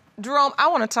right, Jerome, I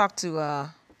want to talk to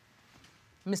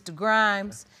Mr.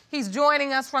 Grimes. He's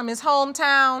joining us from his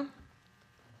hometown.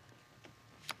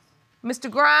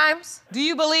 Mr. Grimes, do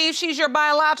you believe she's your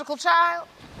biological child?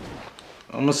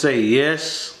 I'm gonna say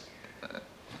yes.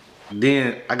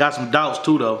 Then I got some doubts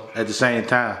too, though, at the same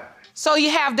time. So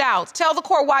you have doubts. Tell the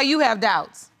court why you have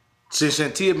doubts. Since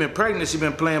Shantia been pregnant, she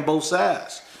been playing both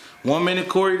sides. 1 minute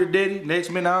Corey the daddy, next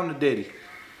minute I'm the daddy.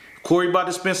 Corey about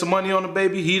to spend some money on the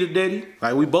baby, he the daddy.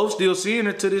 Like, we both still seeing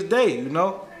her to this day, you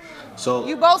know? So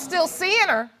you both still seeing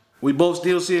her? We both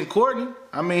still seeing Courtney.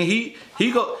 I mean, he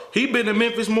been to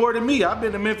Memphis more than me. I've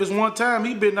been to Memphis 1 time,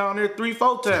 he been down there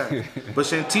 3-4 times. But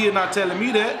Shantia not telling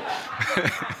me that.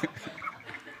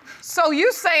 So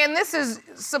you saying this is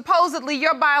supposedly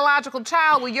your biological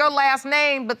child with your last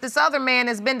name, but this other man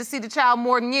has been to see the child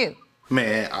more than you?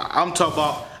 Man, I'm talking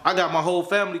about, I got my whole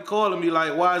family calling me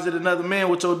like, why is it another man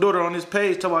with your daughter on this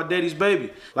page talking about daddy's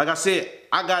baby? Like I said,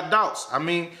 I got doubts. I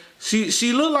mean,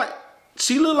 she look like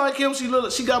him.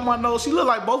 She got my nose. She look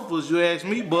like both of us, you ask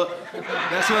me, but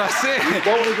that's what I said.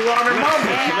 Both of us are their mama,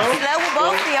 you know? I slept with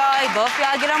both of y'all. Both of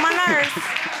y'all get on my nerves.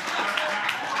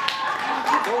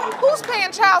 Who's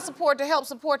paying child support to help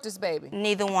support this baby?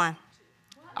 Neither one.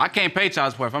 I can't pay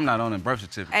child support if I'm not on a birth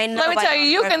certificate. Let me tell you,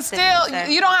 you can still,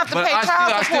 you don't have to pay child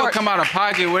support. I still come out of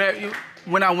pocket whatever,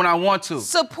 when I want to.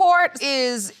 Support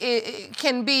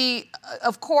can be,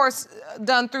 of course,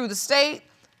 done through the state,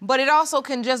 but it also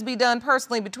can just be done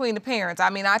personally between the parents. I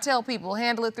mean, I tell people,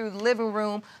 handle it through the living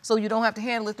room so you don't have to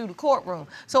handle it through the courtroom.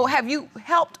 So have you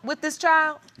helped with this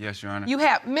child? Yes, Your Honor. You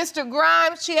have. Mr.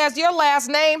 Grimes, she has your last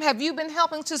name. Have you been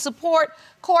helping to support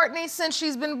Courtney since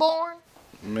she's been born?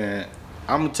 Man,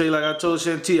 I'm gonna tell you like I told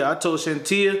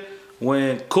Shantia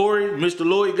when Corey, Mr.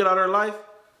 Lloyd, get out of her life,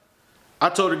 I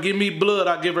told her, give me blood,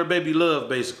 I give her baby love,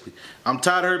 basically. I'm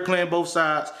tired of her playing both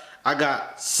sides. I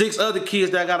got 6 other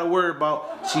kids that I gotta worry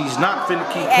about. She's not finna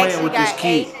keep playing with this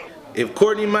kid. If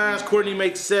Courtney minds, Courtney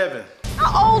makes 7.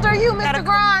 How old are you, Mr.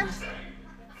 Grimes?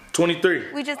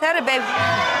 23. We just had a baby.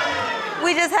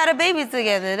 We just had a baby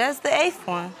together. That's the 8th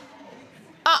one.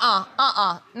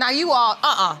 Now you all,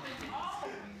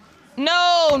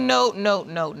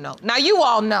 No. Now, you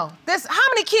all know. How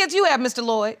many kids you have, Mr.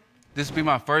 Lloyd? This will be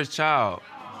my first child.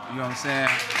 You know what I'm saying?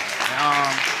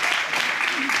 And,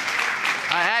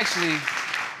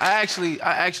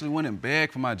 I actually went and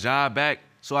begged for my job back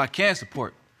so I can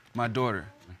support my daughter.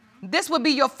 This would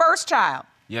be your first child.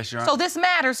 Yes, Your Honor. So this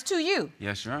matters to you.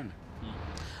 Yes, Your Honor.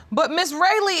 But Ms.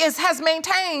 Railey has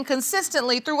maintained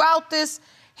consistently throughout this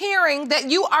hearing that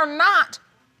you are not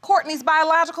Courtney's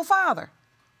biological father.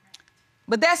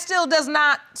 But that still does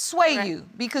not sway you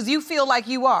because you feel like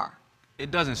you are.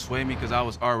 It doesn't sway me because I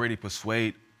was already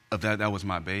persuaded of that was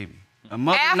my baby. A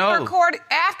mother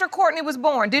After Courtney was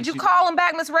born, did you call him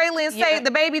back, Ms. Railey, and say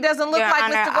the baby doesn't look like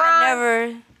Honor, Mr. Grimes? I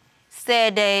never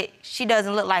said that she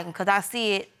doesn't look like him because I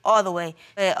see it all the way.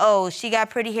 Oh, she got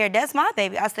pretty hair. That's my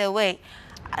baby. I said, wait.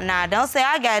 Nah, don't say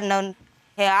I got no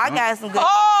hair. I got some good.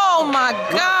 Oh, my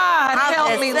God.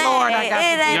 Help me, Lord. I got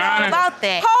it ain't all about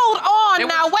that. Hold on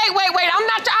now. Wait. I'm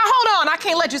not. Hold on. I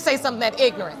can't let you say something that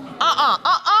ignorant.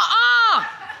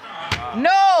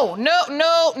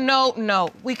 No.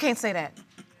 We can't say that.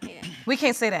 Yeah. We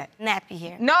can't say that. Nappy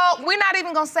hair. No, we're not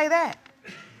even going to say that.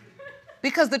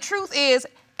 Because the truth is,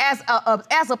 as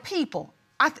a people,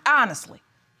 honestly,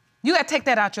 you got to take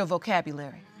that out your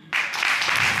vocabulary.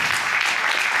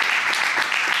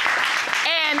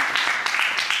 And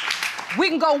we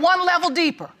can go one level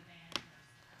deeper.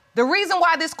 The reason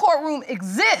why this courtroom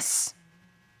exists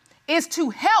is to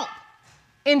help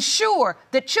ensure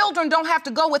that children don't have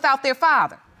to go without their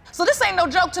father. So this ain't no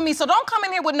joke to me, so don't come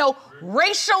in here with no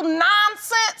racial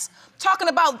nonsense talking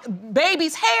about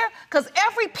baby's hair, because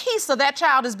every piece of that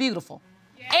child is beautiful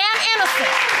and innocent.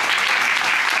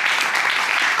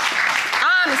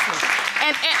 Honestly.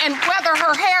 And whether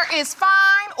her hair is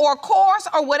fine or coarse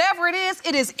or whatever it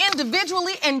is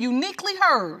individually and uniquely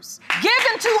hers,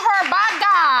 given to her by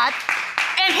God,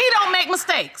 and he don't make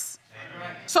mistakes.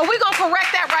 So we're gonna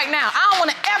correct that right now. I don't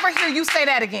wanna ever hear you say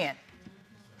that again.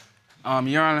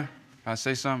 Your Honor, if I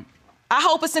say something? I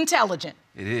hope it's intelligent.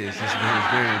 It is. It's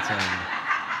very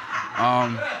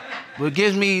intelligent. What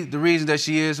gives me the reason that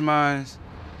she is mine,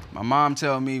 my mom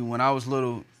tell me when I was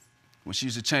little, when she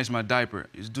used to change my diaper,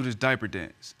 I used to do this diaper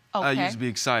dance. Okay. I used to be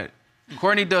excited.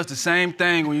 Courtney does the same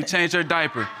thing when you change her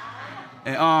diaper.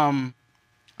 And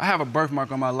I have a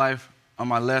birthmark on my life, on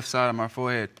my left side of my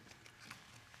forehead,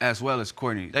 as well as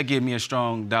Courtney. That gives me a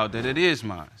strong doubt that it is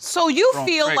mine. So you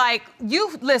feel like, you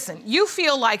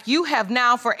feel like you have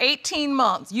now for 18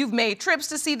 months, you've made trips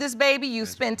to see this baby, you've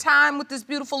spent time with this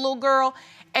beautiful little girl,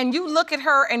 and you look at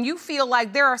her and you feel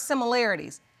like there are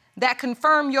similarities that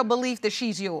confirm your belief that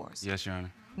she's yours. Yes, Your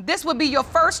Honor. This would be your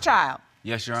first child.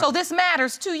 Yes, Your Honor. So this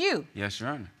matters to you. Yes, Your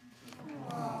Honor.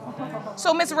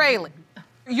 So, Ms. Railey,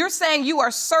 you're saying you are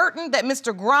certain that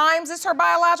Mr. Grimes is her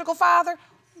biological father?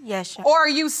 Yes, Your Honor. Or are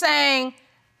you saying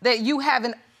that you have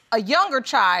a younger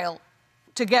child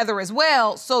together as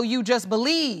well, so you just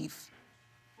believe?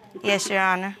 Yes, Your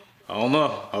Honor. I don't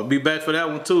know. I'll be back for that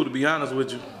one too, to be honest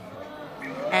with you.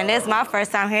 And this is my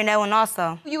first time hearing that one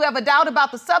also. You have a doubt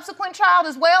about the subsequent child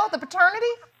as well, the paternity?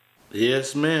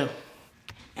 Yes, ma'am.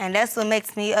 And that's what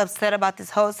makes me upset about this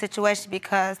whole situation,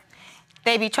 because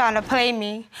they be trying to play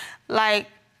me like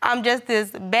I'm just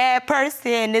this bad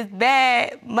person, this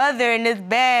bad mother, and this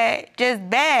just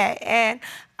bad. And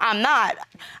I'm not.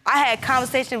 I had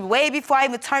conversations way before I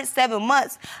even turned 7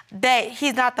 months that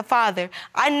he's not the father.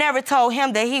 I never told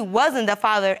him that he wasn't the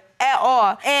father at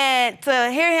all. And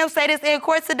to hear him say this in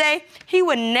court today, he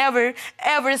would never,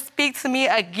 ever speak to me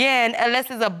again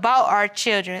unless it's about our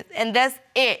children. And that's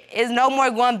it. It's no more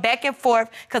going back and forth,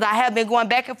 because I have been going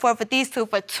back and forth with these two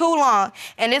for too long.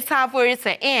 And it's time for it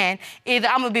to end. Either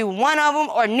I'm gonna be one of them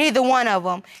or neither one of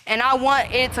them. And I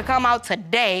want it to come out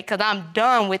today, because I'm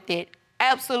done with it.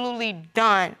 Absolutely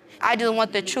done. I just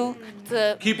want the truth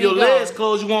to keep your legs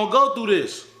closed, you won't go through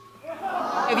this.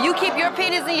 If you keep your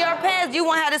penis in your pants, you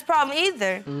won't have this problem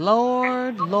either.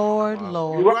 Lord.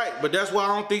 You're right, but that's why I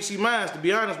don't think she minds, to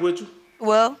be honest with you.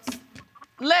 Well,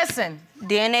 listen.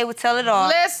 DNA would tell it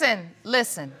all.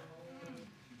 Listen.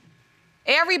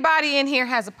 Everybody in here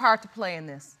has a part to play in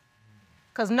this,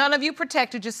 because none of you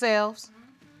protected yourselves.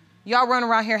 Y'all run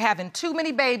around here having too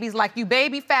many babies like you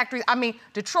baby factories. I mean,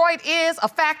 Detroit is a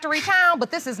factory town,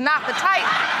 but this is not the type.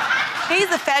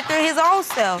 He's a factory his own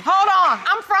self. Hold on,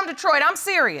 I'm from Detroit, I'm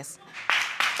serious.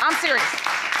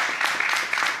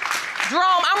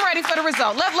 Jerome, I'm ready for the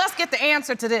result. Let's get the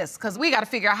answer to this, because we got to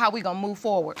figure out how we gonna move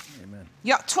forward. Amen.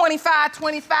 Y'all 25,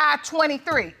 25,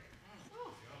 23.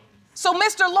 So,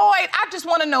 Mr. Lloyd, I just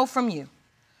want to know from you,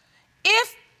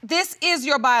 if this is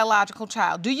your biological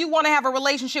child, do you want to have a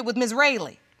relationship with Ms.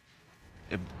 Railey?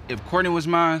 If Courtney was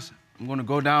mine, I'm gonna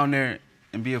go down there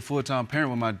and be a full-time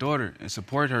parent with my daughter and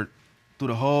support her through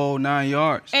the whole 9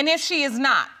 yards. And if she is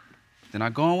not? Then I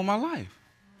go on with my life.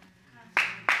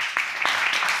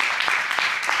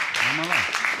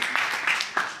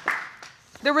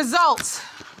 The results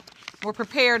were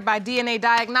prepared by DNA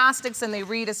Diagnostics, and they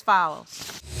read as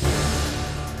follows.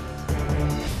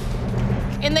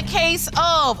 In the case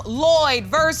of Lloyd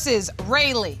versus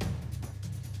Railey,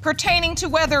 pertaining to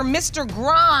whether Mr.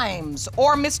 Grimes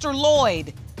or Mr.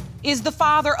 Lloyd is the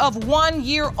father of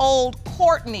 1-year-old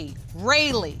Courtney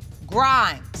Railey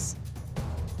Grimes,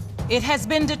 it has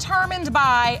been determined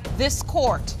by this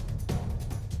court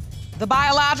the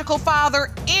biological father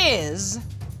is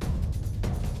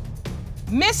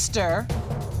Mr.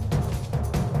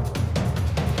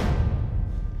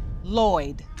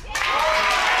 Lloyd.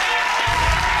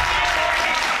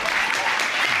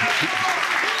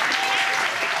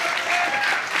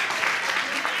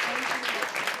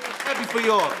 Happy for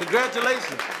y'all.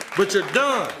 Congratulations. But you're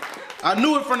done. I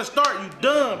knew it from the start. You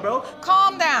done, bro.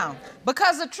 Calm down.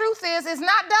 Because the truth is, it's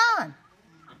not done.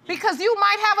 Because you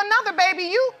might have another baby.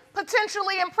 You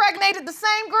potentially impregnated the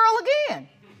same girl again.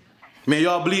 Man,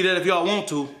 y'all believe that if y'all want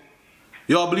to.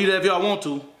 Y'all believe that if y'all want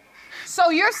to. So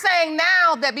you're saying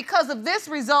now that because of this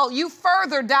result, you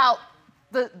further doubt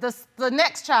the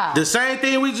next child? The same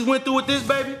thing we just went through with this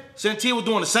baby, Shantia was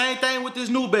doing the same thing with this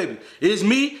new baby. It's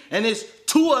me and it's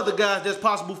 2 other guys that's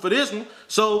possible for this one.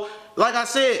 So, like I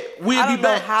said, we'll be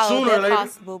back sooner or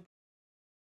later.